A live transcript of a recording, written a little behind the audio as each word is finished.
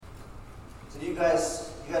So do you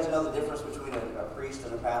guys know the difference between a priest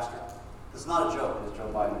and a pastor? It's not a joke, as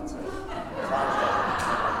Joe Biden said. It's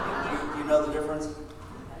not a joke. Do you know the difference?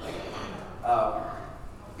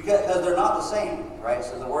 Because they're not the same, right?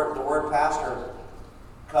 So the word pastor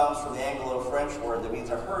comes from the Anglo-French word that means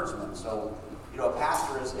a herdsman. So, a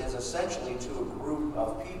pastor is essentially to a group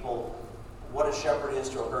of people what a shepherd is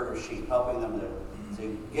to a herd of sheep, helping them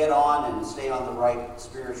to get on and stay on the right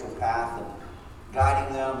spiritual path and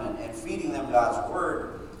guiding them and feeding them God's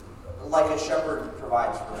word like a shepherd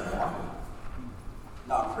provides for his flock.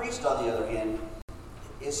 Now, a priest, on the other hand,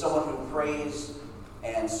 is someone who prays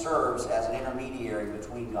and serves as an intermediary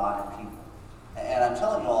between God and people. And I'm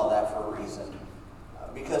telling you all of that for a reason.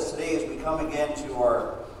 Because today, as we come again to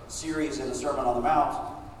our series in the Sermon on the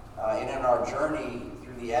Mount, and in our journey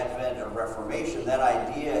through the advent of Reformation, that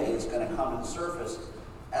idea is going to come to the surface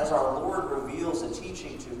as our Lord reveals a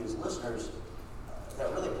teaching to his listeners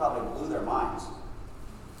that really probably blew their minds.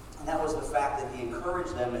 And that was the fact that he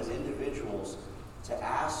encouraged them as individuals to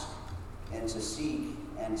ask and to seek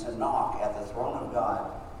and to knock at the throne of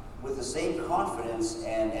God with the same confidence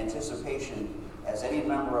and anticipation as any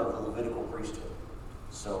member of the Levitical priesthood.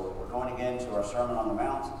 So we're going again to our Sermon on the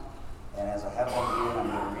Mount, and as I have on you, I'm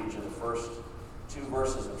going to read you the first 2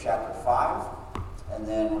 verses of chapter 5, and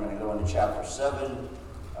then we're going to go into chapter 7,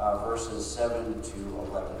 verses 7 to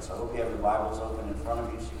 11. So I hope you have your Bibles open in front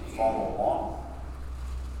of you so you can follow along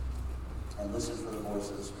and listen for the voice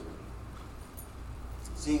of the Spirit.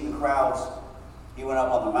 Seeing the crowds, he went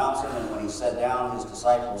up on the mountain, and when he sat down, his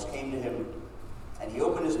disciples came to him, and he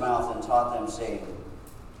opened his mouth and taught them, saying,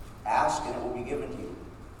 "Ask, and it will be given to you.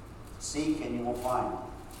 Seek, and you will find.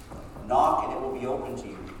 Knock, and it will be open to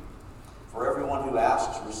you. For everyone who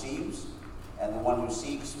asks receives, and the one who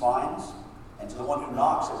seeks finds, and to the one who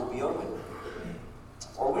knocks it will be open.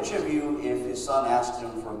 Or which of you, if his son asks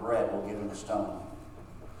him for bread, will give him a stone?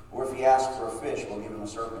 Or if he asks for a fish, will give him a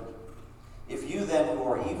serpent? If you then, who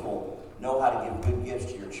are evil, know how to give good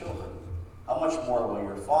gifts to your children, how much more will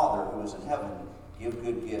your Father, who is in heaven, give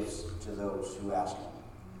good gifts to those who ask him?"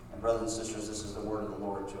 And brothers and sisters, this is the word of the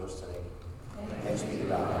Lord to us today. Thanks be to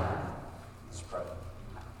God. Let's pray.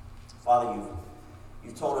 Father,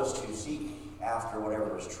 you've told us to seek after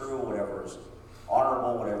whatever is true, whatever is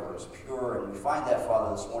honorable, whatever is pure. And we find that,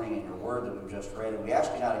 Father, this morning in your word that we've just read. And we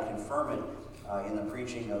ask you now to confirm it in the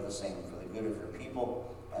preaching of the same for the good of your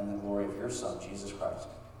people and the glory of your Son, Jesus Christ.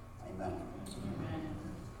 Amen. Amen.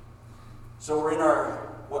 So we're in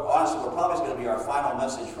what probably is going to be our final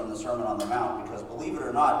message from the Sermon on the Mount, because believe it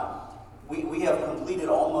or not, we have completed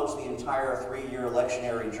almost the entire 3-year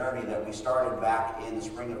lectionary journey that we started back in the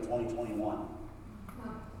spring of 2021.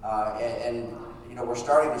 We're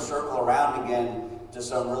starting to circle around again to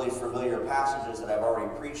some really familiar passages that I've already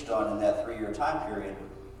preached on in that 3-year time period.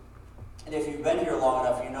 And if you've been here long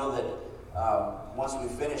enough, you know that once we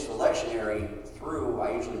finish the lectionary through,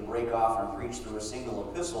 I usually break off and preach through a single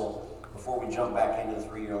epistle before we jump back into the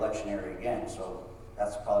 3-year lectionary again. So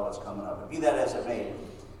that's probably what's coming up. But be that as it may,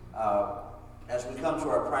 as we come to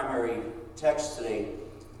our primary text today,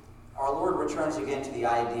 our Lord returns again to the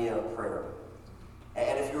idea of prayer.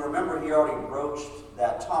 And if you remember, he already broached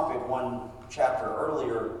that topic one chapter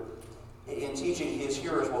earlier in teaching his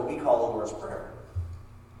hearers what we call the Lord's Prayer.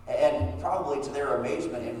 And probably to their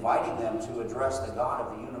amazement, inviting them to address the God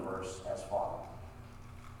of the universe as Father.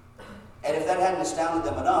 And if that hadn't astounded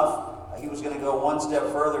them enough, he was going to go one step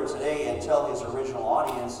further today and tell his original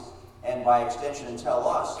audience, and by extension tell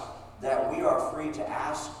us, that we are free to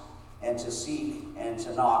ask and to seek and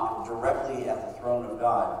to knock directly at the throne of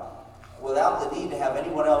God without the need to have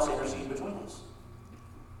anyone else intercede between us.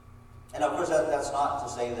 And of course, that's not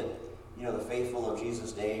to say that the faithful of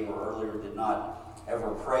Jesus' day or earlier did not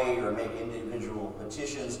ever pray or make individual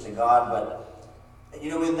petitions to God, but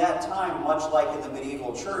in that time, much like in the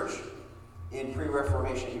medieval church in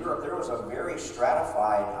pre-Reformation Europe, there was a very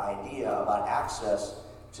stratified idea about access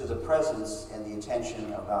to the presence and the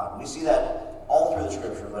attention of God. We see that all through the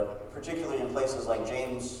Scripture, but particularly in places like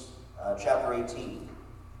James chapter 18,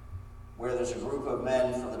 where there's a group of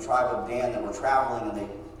men from the tribe of Dan that were traveling, and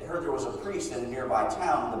they heard there was a priest in a nearby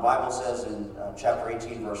town. And the Bible says in chapter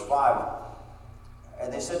 18, verse 5,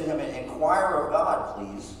 and they said to him, "Inquire of God,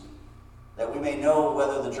 please, that we may know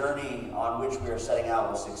whether the journey on which we are setting out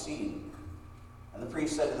will succeed." And the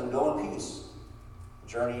priest said to them, "Go in peace. The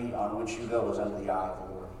journey on which you go is under the eye of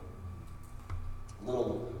the Lord." A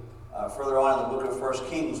little further on in the book of 1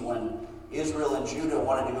 Kings, when Israel and Judah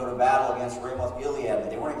wanted to go to battle against Ramoth-Gilead, but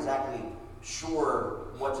they weren't exactly sure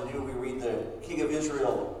what to do, we read the king of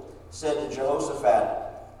Israel said to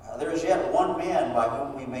Jehoshaphat, "There is yet one man by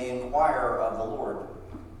whom we may inquire of the Lord,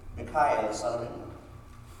 Micaiah, the son of Imlah.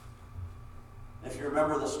 If you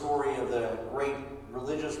remember the story of the great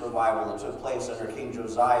religious revival that took place under King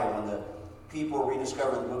Josiah, when the people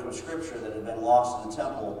rediscovered the book of Scripture that had been lost in the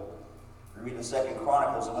temple, we read in 2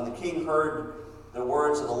 Chronicles, and when the king heard the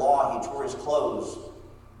words of the law, he tore his clothes,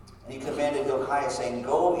 and he commanded Hilkiah, saying,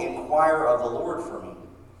 "Go inquire of the Lord for me,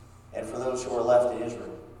 and for those who are left in Israel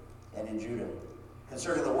and in Judah,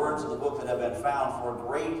 concerning the words of the book that have been found, for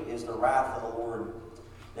great is the wrath of the Lord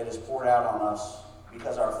that is poured out on us,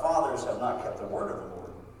 because our fathers have not kept the word of the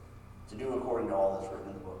Lord, to do according to all that's written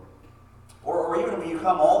in the book." Or even when you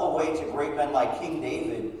come all the way to great men like King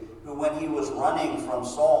David, who when he was running from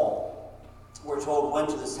Saul, we're told went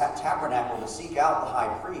to the tabernacle to seek out the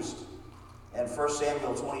high priest. And 1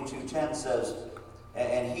 Samuel 22:10 says,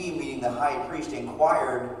 "And he," meaning the high priest,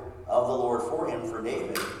 "inquired of the Lord for him," for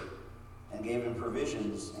David, and gave him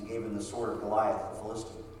provisions, and gave him the sword of Goliath the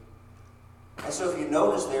Philistine. And so if you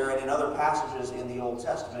notice there, and in other passages in the Old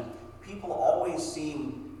Testament, people always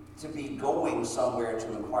seem to be going somewhere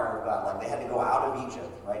to inquire of God. Like they had to go out of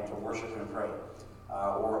Egypt, right, to worship and pray.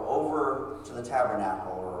 Or over to the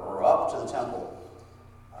tabernacle, or up to the temple.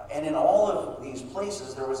 And in all of these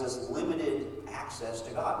places, there was this limited access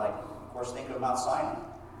to God. Like, of course, think of Mount Sinai.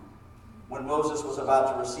 When Moses was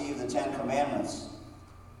about to receive the 10 Commandments,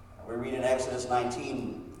 we read in Exodus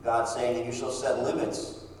 19, God saying, "And you shall set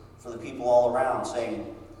limits for the people all around,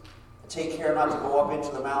 saying, take care not to go up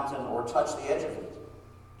into the mountain or touch the edge of it.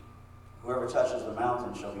 Whoever touches the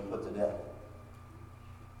mountain shall be put to death."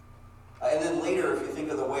 And then later, if you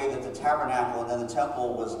think of the way that the tabernacle and then the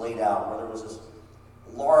temple was laid out, where there was this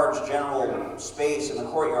large general space in the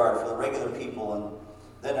courtyard for the regular people, and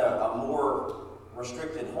then a more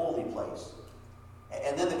restricted holy place,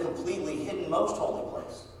 and then the completely hidden most holy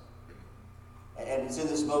place. And it's in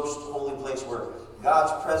this most holy place where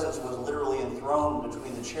God's presence was literally enthroned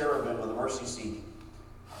between the cherubim of the mercy seat.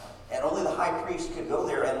 And only the high priest could go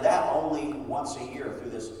there, and that only once a year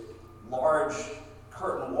through this large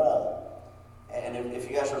curtain wall. And if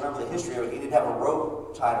you guys remember the history of it, he didn't have a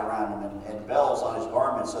rope tied around him and bells on his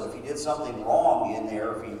garments, so if he did something wrong in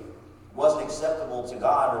there, if he wasn't acceptable to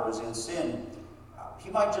God or was in sin, he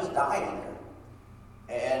might just die in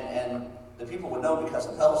there. And the people would know because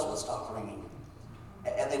the bells would stop ringing.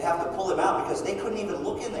 And they'd have to pull him out because they couldn't even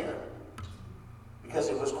look in there, because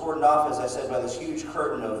it was cordoned off, as I said, by this huge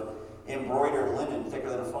curtain of embroidered linen thicker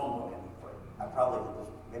than a phone book.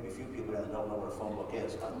 Maybe a few people that don't know what a phone book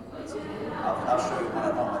is, but I'll show you one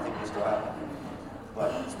at home. I think we still have one.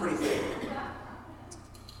 But it's pretty thick.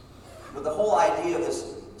 But the whole idea of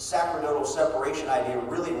this sacerdotal separation idea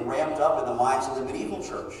really ramped up in the minds of the medieval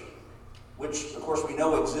church, which, of course, we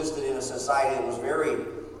know existed in a society that was very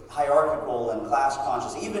hierarchical and class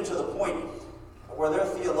conscious, even to the point where their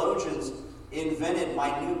theologians invented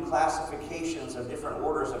minute classifications of different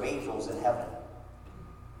orders of angels in heaven,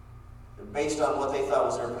 based on what they thought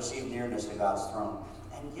was their perceived nearness to God's throne.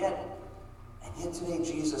 And yet today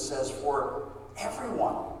Jesus says, for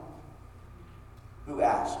everyone who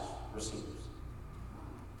asks, receives.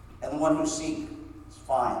 And the one who seeks,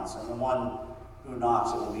 finds. And the one who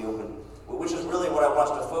knocks, it will be opened. Which is really what I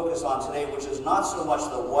want us to focus on today, which is not so much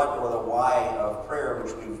the what or the why of prayer,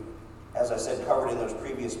 which we've, as I said, covered in those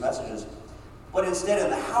previous messages, but instead in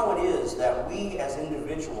the how it is that we as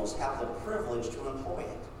individuals have the privilege to employ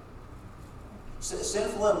it.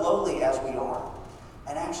 Sinful and lowly as we are,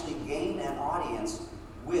 and actually gain an audience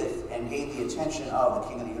with and gain the attention of the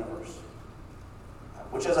King of the universe.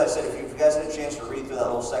 Which, as I said, if you guys had a chance to read through that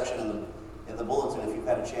little section in the bulletin, if you've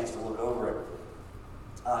had a chance to look over it,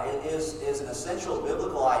 it is an essential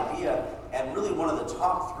biblical idea, and really one of the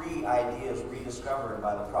top 3 ideas rediscovered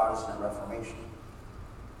by the Protestant Reformation.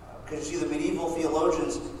 Because you see, the medieval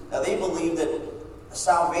theologians, now they believed that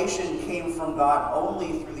salvation came from God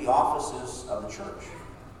only through the offices of the church.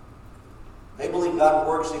 They believe God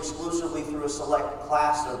works exclusively through a select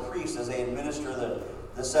class of priests as they administer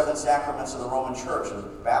the 7 sacraments of the Roman Church,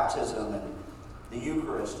 of baptism and the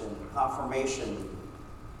Eucharist and confirmation,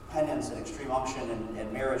 penance and extreme unction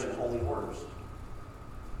and marriage and holy orders.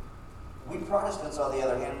 We Protestants, on the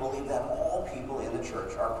other hand, believe that all people in the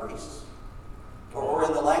church are priests. Or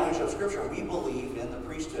in the language of Scripture, we believe in the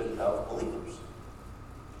priesthood of believers.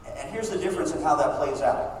 And here's the difference in how that plays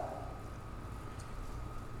out.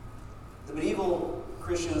 The medieval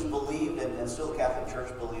Christians believed, and still the Catholic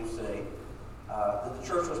Church believes today, that the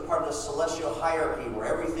church was part of the celestial hierarchy where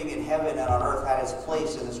everything in heaven and on earth had its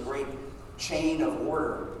place in this great chain of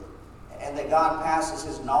order. And that God passes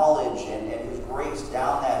his knowledge and his grace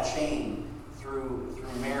down that chain through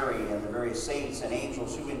Mary and the various saints and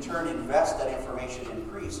angels, who in turn invest that information in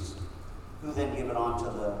priests, who then give it on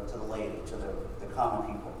to the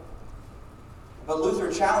common people. But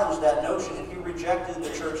Luther challenged that notion, and he rejected the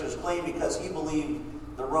church's claim because he believed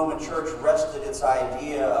the Roman Church rested its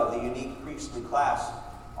idea of the unique priestly class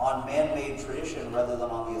on man-made tradition rather than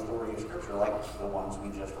on the authority of Scripture, like the ones we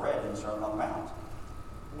just read in the Sermon on the Mount,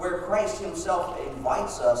 where Christ himself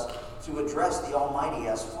invites us to address the Almighty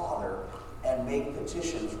as Father and make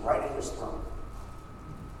petitions right at his throne.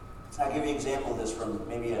 I'll give you an example of this from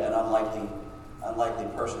maybe an unlikely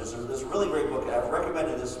person. This is a really great book, and I've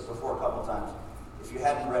recommended this before a couple times. If you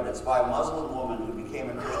hadn't read it, it's by a Muslim woman who became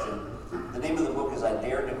a Christian. The name of the book is I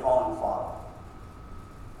Dared to Call Him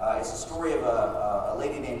Father. It's a story of a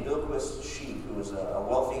lady named Bilquis Sheikh, who was a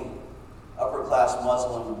wealthy, upper-class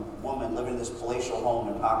Muslim woman living in this palatial home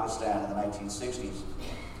in Pakistan in the 1960s,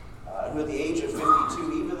 who at the age of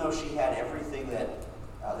 52, even though she had everything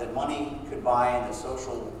that money could buy and that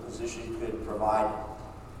social position could provide,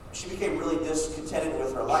 she became really discontented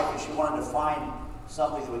with her life, and she wanted to find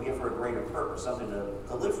something that would give her a greater purpose, something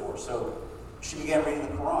to live for. So she began reading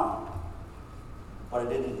the Quran, but it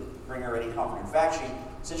didn't bring her any comfort. In fact, she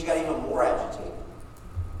said she got even more agitated.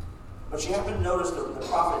 But she happened to notice the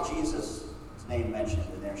prophet Jesus' name mentioned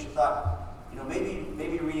in there. She thought,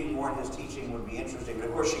 maybe reading more in his teaching would be interesting. But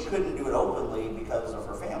of course, she couldn't do it openly because of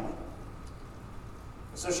her family.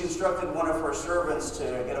 So she instructed one of her servants to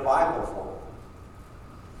get a Bible for her.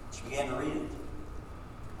 She began to read it.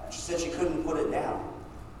 She said she couldn't put it down.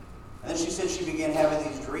 And then she said she began having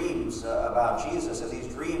these dreams about Jesus, and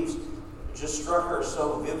these dreams just struck her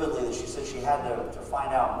so vividly that she said she had to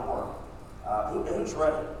find out more. Who's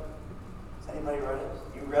read it? Has anybody read it?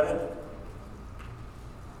 You read it?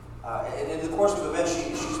 And in the course of events,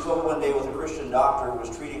 she spoke one day with a Christian doctor who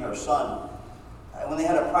was treating her son. And when they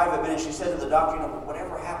had a private minute, she said to the doctor,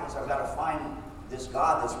 whatever happens, I've got to find this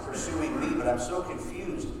God that's pursuing me, but I'm so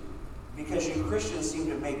confused because you Christians seem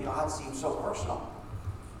to make God seem so personal.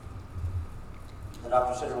 The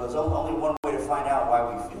doctor said, well, there's only one way to find out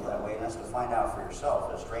why we feel that way, and that's to find out for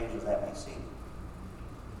yourself, as strange as that may seem.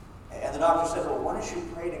 And the doctor said, well, why don't you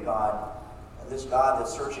pray to God, this God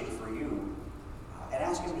that's searching for you, and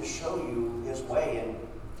ask him to show you his way, and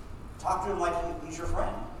talk to him like he's your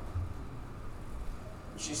friend.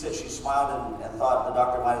 She said she smiled and thought the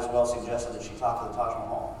doctor might as well suggested that she talk to the Taj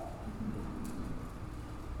Mahal.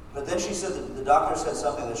 But then she said that the doctor said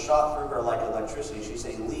something that shot through her like electricity. She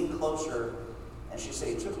said, lean closer, and she said,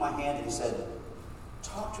 he took my hand and he said,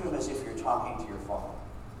 talk to him as if you're talking to your father.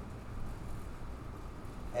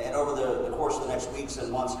 And over the course of the next weeks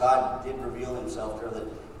and months, God did reveal himself to her,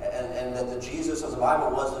 and that the Jesus of the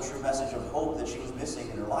Bible was the true message of hope that she was missing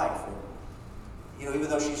in her life. And, even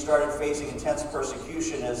though she started facing intense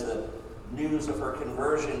persecution as the news of her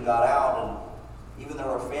conversion got out, and even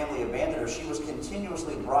though her family abandoned her, she was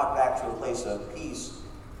continuously brought back to a place of peace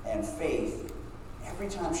and faith every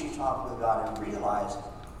time she talked with God and realized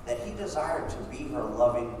that he desired to be her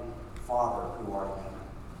loving Father who art in heaven.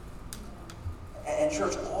 And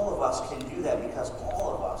church, all of us can do that because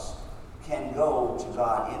all of us can go to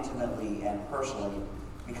God intimately and personally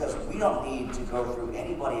because we don't need to go through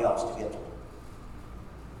anybody else to get to him.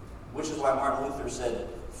 Which is why Martin Luther said,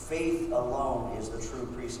 faith alone is the true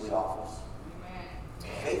priestly office.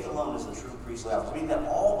 Amen. Faith alone is the true priestly office. Meaning that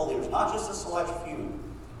all believers, not just a select few,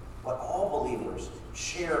 but all believers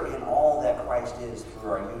share in all that Christ is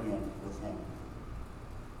through our union with him.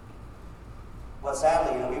 But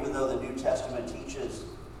sadly, even though the New Testament teaches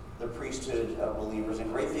the priesthood of believers, and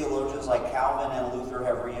great theologians like Calvin and Luther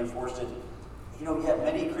have reinforced it, yet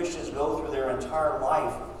many Christians go through their entire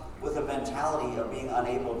life with a mentality of being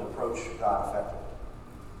unable to approach God effectively.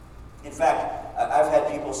 In fact, I've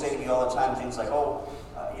had people say to me all the time things like,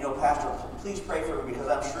 Pastor, please pray for me because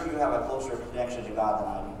I'm sure you have a closer connection to God than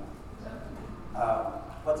I do.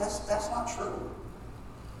 But that's not true.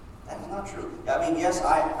 That's not true. I mean, yes,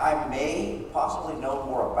 I may possibly know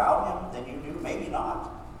more about him than you do, maybe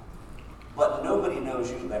not. But nobody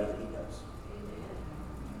knows you better than he does.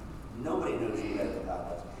 Nobody knows you better than God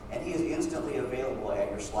does. And he is instantly available at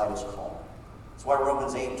your slightest call. That's why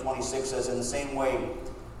Romans 8:26 says, in the same way,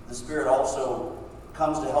 the Spirit also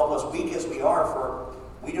comes to help us, weak as we are, for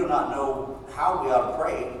we do not know how we ought to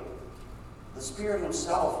pray. The Spirit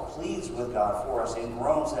himself pleads with God for us in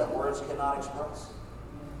groans that words cannot express.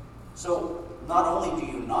 So not only do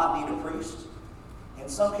you not need a priest, in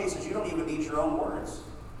some cases you don't even need your own words.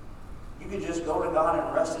 You can just go to God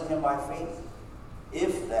and rest in him by faith,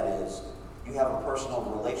 if that is, you have a personal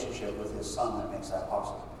relationship with his Son that makes that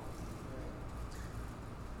possible.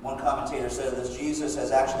 One commentator said this, Jesus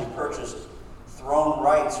has actually purchased throne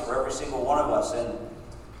rights for every single one of us, and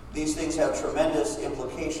these things have tremendous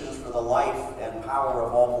implications for the life and power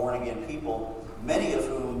of all born-again people. many of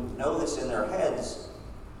whom know this in their heads,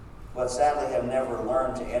 but sadly have never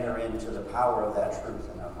learned to enter into the power of that truth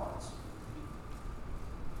in their hearts.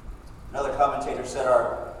 Another commentator said,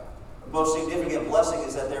 our most significant blessing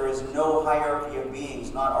is that there is no hierarchy of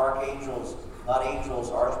beings, not archangels, not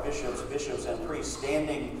angels, archbishops, bishops, and priests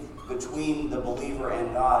standing between the believer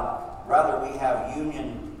and God. Rather, we have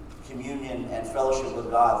union, communion, and fellowship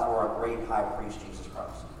with God through our great high priest, Jesus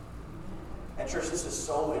Christ. And church, this is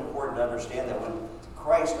so important to understand that when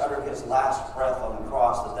Christ uttered his last breath on the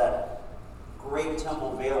cross, that great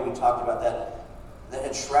temple veil we talked about, that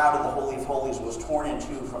had shrouded the Holy of Holies, was torn in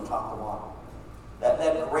two from top to bottom.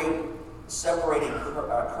 That great separating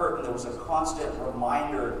curtain that was a constant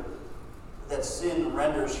reminder that sin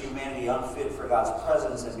renders humanity unfit for God's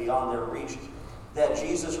presence and beyond their reach, that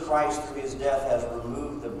Jesus Christ, through his death, has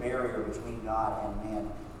removed the barrier between God and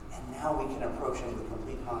man. And now we can approach him with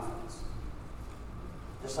complete confidence.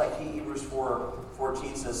 Just like Hebrews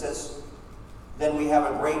 4:14 says, then we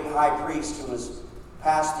have a great high priest who has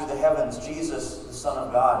passed through the heavens, Jesus, the Son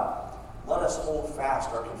of God. Let us hold fast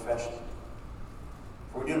our confession.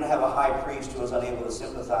 For we do not have a high priest who is unable to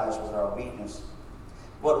sympathize with our weakness,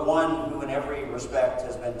 but one who in every respect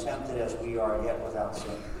has been tempted as we are, yet without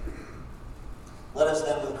sin. Let us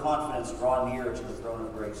then with confidence draw near to the throne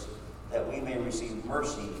of grace, that we may receive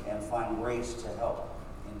mercy and find grace to help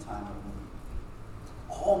in time of need.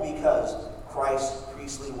 All because Christ's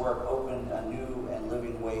priestly work opened a new and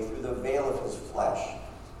living way through the veil of his flesh,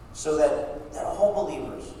 so that all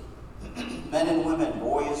believers, men and women,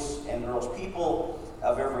 boys and girls, people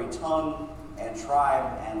of every tongue and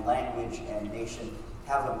tribe and language and nation,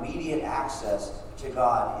 have immediate access to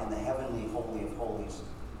God in the heavenly Holy of Holies.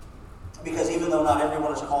 Because even though not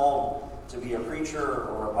everyone is called to be a preacher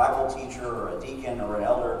or a Bible teacher or a deacon or an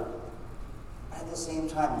elder, at the same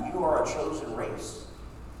time, you are a chosen race.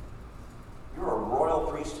 You're a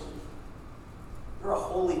royal priesthood. You're a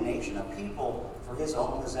holy nation, a people for his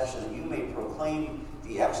own possession, that you may proclaim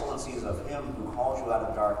the excellencies of him who called you out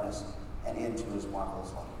of darkness and into his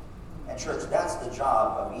marvelous light. And church, that's the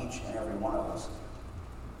job of each and every one of us.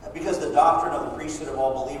 Because the doctrine of the priesthood of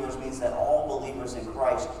all believers means that all believers in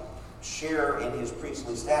Christ share in his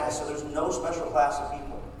priestly status. So there's no special class of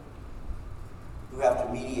people who have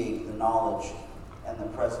to mediate the knowledge and the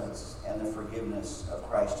presence and the forgiveness of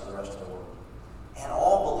Christ to the rest of the world. And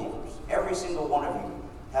all believers, every single one of you,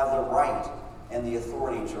 have the right and the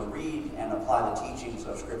authority to read and apply the teachings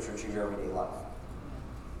of Scripture to your everyday life.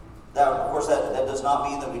 Now, of course, that does not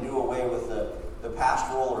mean that we do away with the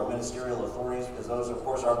pastoral or ministerial authorities, because those, of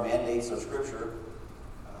course, are mandates of Scripture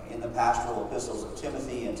in the pastoral epistles of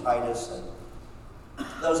Timothy and Titus. And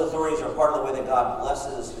those authorities are part of the way that God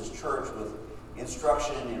blesses his church with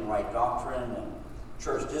instruction in right doctrine and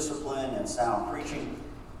church discipline and sound preaching.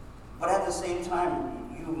 But at the same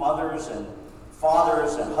time, you mothers and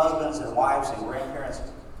fathers and husbands and wives and grandparents,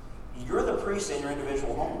 you're the priests in your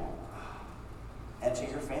individual home and to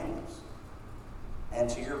your families and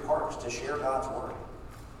to your parts to share God's word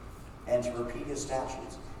and to repeat his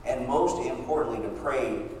statutes. And most importantly, to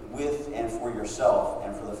pray with and for yourself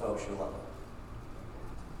and for the folks you love.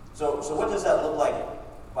 So what does that look like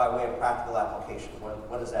by way of practical application?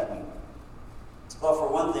 What does that mean? Well, for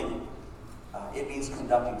one thing, it means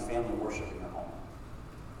conducting family worship in your home.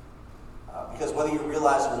 Because whether you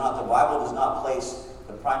realize it or not, the Bible does not place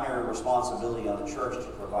the primary responsibility on the church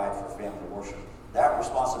to provide for family worship. That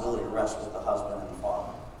responsibility rests with the husband and the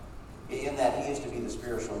father, in that he is to be the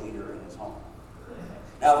spiritual leader in his home.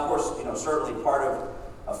 Now, of course, certainly part of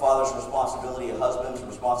a father's responsibility, a husband's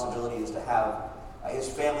responsibility, is to have his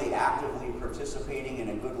family actively participating in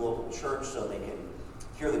a good local church so they can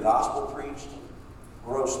hear the gospel preached,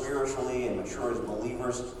 grow spiritually, and mature as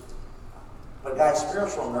believers. But guys,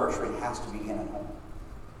 spiritual nurturing has to begin at home.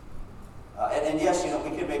 And yes,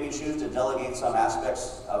 we could maybe choose to delegate some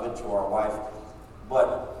aspects of it to our wife.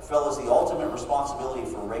 But fellas, the ultimate responsibility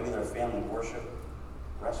for regular family worship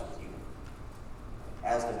rests with you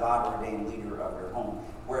as the God-ordained leader of your home,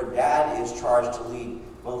 where dad is charged to lead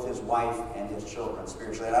both his wife and his children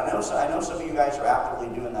spiritually. And I know some of you guys are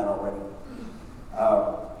actively doing that already.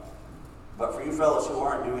 But for you fellas who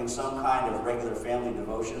aren't doing some kind of regular family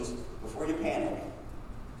devotions, before you panic,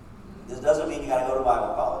 this doesn't mean you got to go to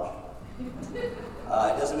Bible college.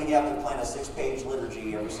 It doesn't mean you have to plan a 6-page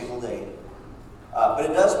liturgy every single day. But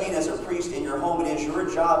it does mean, as a priest in your home, it is your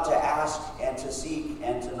job to ask and to seek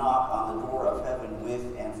and to knock on the door of heaven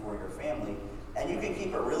with and for your family. And you can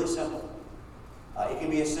keep it really simple. It can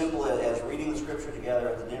be as simple as reading the Scripture together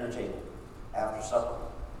at the dinner table after supper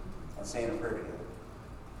and saying a prayer together.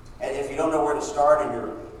 And if you don't know where to start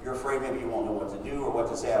and you're afraid maybe you won't know what to do or what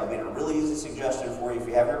to say, I've made a really easy suggestion for you. If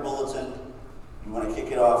you have your bulletin, you want to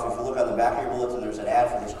kick it off, if you look on the back of your bulletin, there's an ad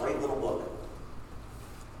for this great little book.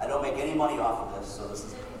 I don't make any money off of this, so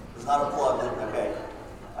this is not a plug, okay?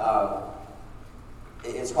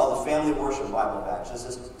 It's called the Family Worship Bible Batch. This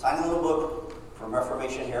is a tiny little book from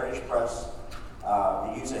Reformation Heritage Press.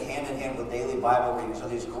 You use it hand in hand with daily Bible reading. So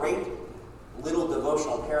these great little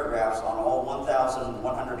devotional paragraphs on all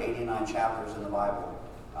 1,189 chapters in the Bible.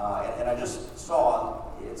 And I just saw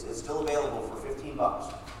it's still available for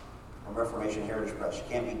 $15 from Reformation Heritage Press. You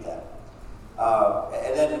can't beat that.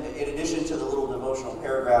 And then in addition to the little devotional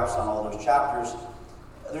paragraphs on all those chapters,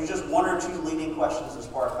 there's just one or two leading questions as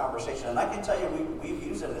part of conversation. And I can tell you we've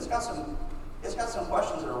used it. It's got some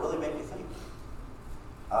questions that will really make you think.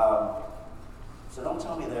 So don't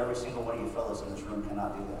tell me that every single one of you fellows in this room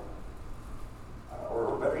cannot do that.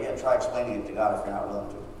 Or better yet, try explaining it to God if you're not willing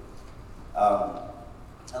to.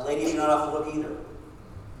 And ladies, you're not off the hook either.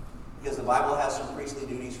 Because the Bible has some priestly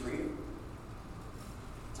duties for you.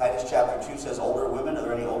 Titus chapter 2 says older women. Are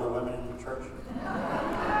there any older women in the church?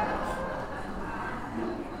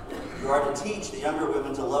 You are to teach the younger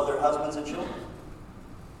women to love their husbands and children.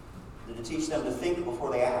 You're to teach them to think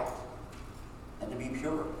before they act. And to be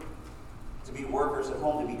pure. To be workers at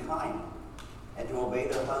home, to be kind. And to obey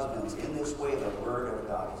their husbands. In this way, the word of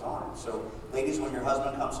God is honored. So, ladies, when your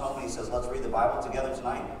husband comes home and he says, let's read the Bible together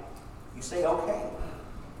tonight, you say, okay.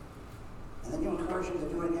 And then you encourage him to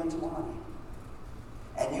do it again tomorrow night.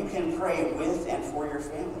 And you can pray with and for your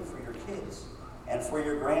family, for your kids, and for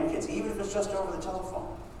your grandkids, even if it's just over the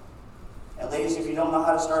telephone. And ladies, if you don't know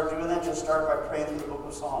how to start doing that, just start by praying through the book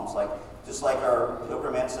of Psalms, just like our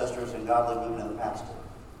pilgrim ancestors and godly women in the past did.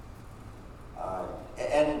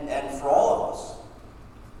 And for all of us,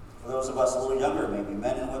 for those of us a little younger, maybe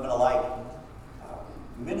men and women alike,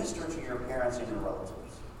 minister to your parents and your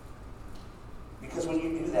relatives. Because when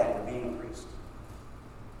you do that, you're being a priest.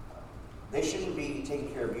 They shouldn't be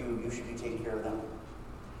taking care of you, you should be taking care of them.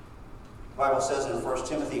 The Bible says in 1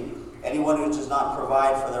 Timothy, anyone who does not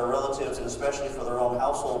provide for their relatives, and especially for their own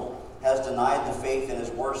household, has denied the faith and is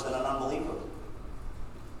worse than an unbeliever.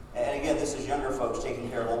 And again, this is younger folks taking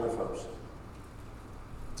care of older folks.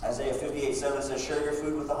 Isaiah 58:7 says, share your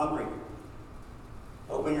food with the hungry.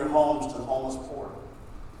 Open your homes to the homeless poor.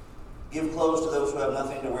 Give clothes to those who have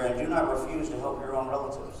nothing to wear, and do not refuse to help your own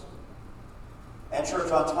relatives. And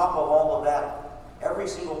church, on top of all of that, every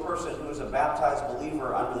single person who is a baptized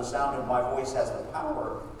believer under the sound of my voice has the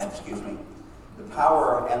power, the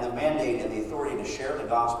power and the mandate and the authority to share the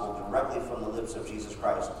gospel directly from the lips of Jesus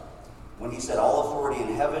Christ. When he said, all authority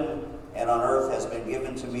in heaven and on earth has been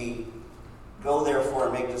given to me. Go therefore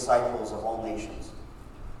and make disciples of all nations,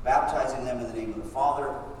 baptizing them in the name of the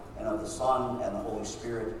Father and of the Son and the Holy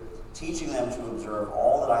Spirit, teaching them to observe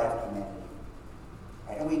all that I have commanded.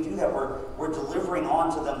 And we do that. We're delivering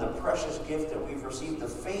on to them the precious gift that we've received, the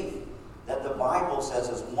faith that the Bible says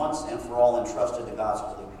is once and for all entrusted to God's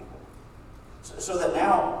holy people. So that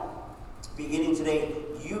now, beginning today,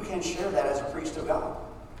 you can share that as a priest of God.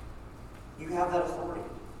 You have that authority.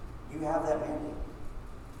 You have that mandate.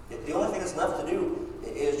 The only thing that's left to do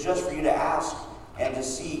is just for you to ask and to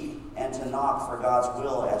seek and to knock for God's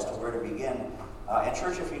will as to where to begin. And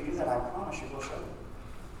church, if you do that, I promise you we'll show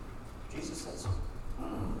you. Jesus said so. Will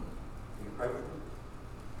you pray with me?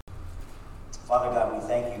 Father God, we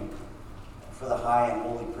thank you for the high and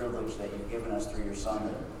holy privilege that you've given us through your Son.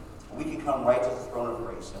 That we can come right to the throne of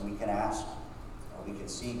grace and we can ask, we can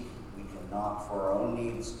seek, we can knock for our own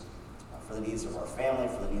needs, for the needs of our family,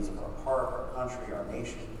 for the needs of our park, our country, our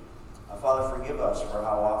nation. Father, forgive us for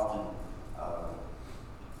how often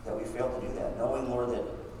that we fail to do that, knowing, Lord, that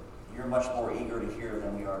you're much more eager to hear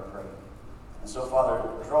than we are to pray. And so, Father,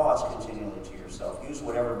 draw us continually to yourself. Use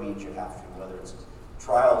whatever means you have to, whether it's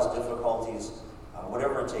trials, difficulties,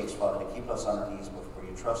 whatever it takes, Father, to keep us on our knees before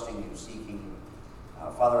you, trusting you, seeking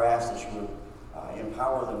you. Father, I ask that you would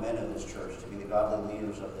empower the men of this church to be the godly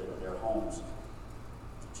leaders of their homes,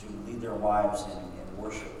 to lead their wives in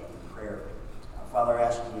worship and in prayer. Father, I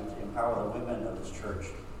ask you to empower the women of this church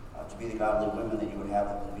to be the godly women that you would have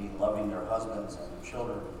them to be, loving their husbands and their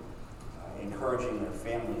children, encouraging their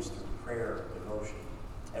families through prayer, devotion.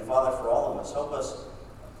 And Father, for all of us, help us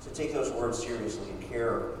to take those words seriously and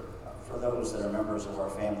care for those that are members of our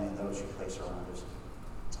family and those you place around us.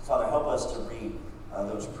 Father, help us to be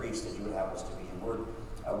those priests that you would have us to be. And Lord,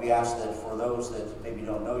 we ask that for those that maybe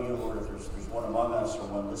don't know you, Lord, if there's one among us or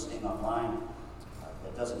one listening online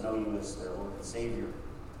that doesn't know you as their Lord and Savior,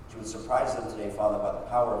 that you would surprise them today, Father, by the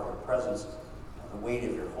power of your presence, the weight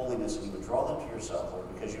of your holiness, and you would draw them to yourself, Lord,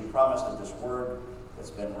 because you promised that this word that's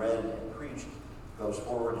been read and preached goes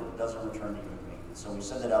forward and doesn't return to you and me. And so we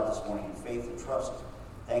send it out this morning in faith and trust,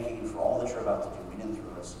 thanking you for all that you're about to do in and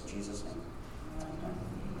through us. In Jesus' name.